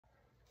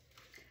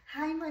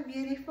Hi my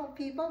beautiful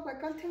people,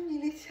 welcome to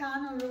Millie's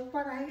channel. Look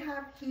what I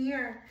have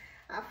here.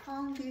 I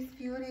found this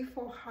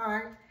beautiful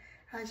heart.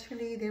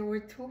 Actually there were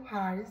two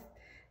hearts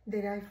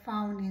that I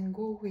found in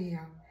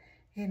Goodwill,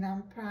 and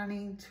I'm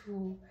planning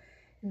to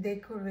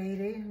decorate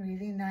it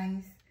really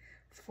nice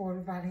for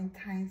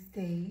Valentine's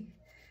Day.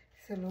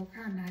 So look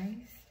how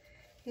nice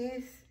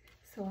it is.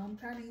 So I'm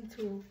planning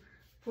to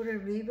put a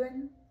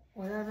ribbon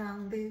all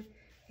around it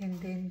and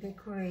then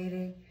decorate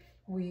it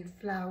with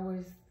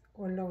flowers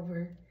all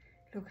over.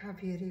 Look how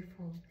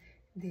beautiful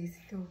this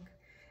look.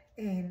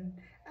 And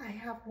I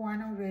have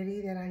one already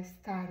that I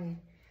started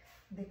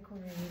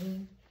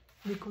decorating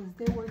because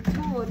there were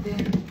two of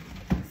them.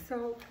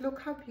 So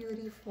look how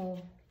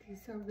beautiful this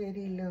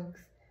already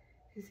looks.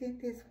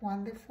 Isn't this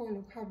wonderful?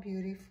 Look how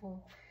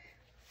beautiful.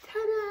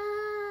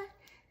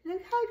 Ta-da!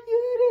 Look how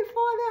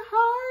beautiful the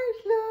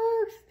heart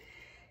looks.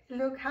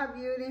 Look how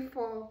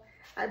beautiful.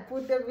 I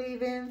put the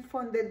ribbon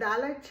from the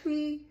Dollar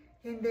Tree,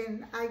 and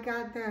then I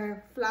got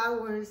the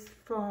flowers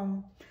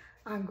from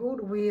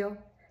Goodwill,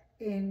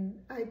 and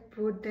I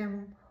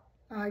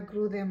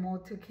glue them all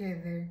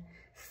together.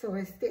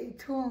 So stay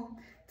tuned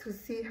to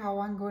see how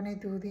I'm gonna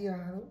do the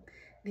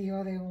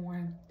other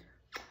one.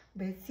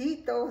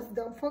 Besitos.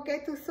 Don't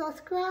forget to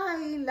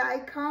subscribe,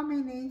 like,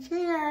 comment, and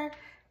share.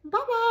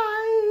 Bye-bye.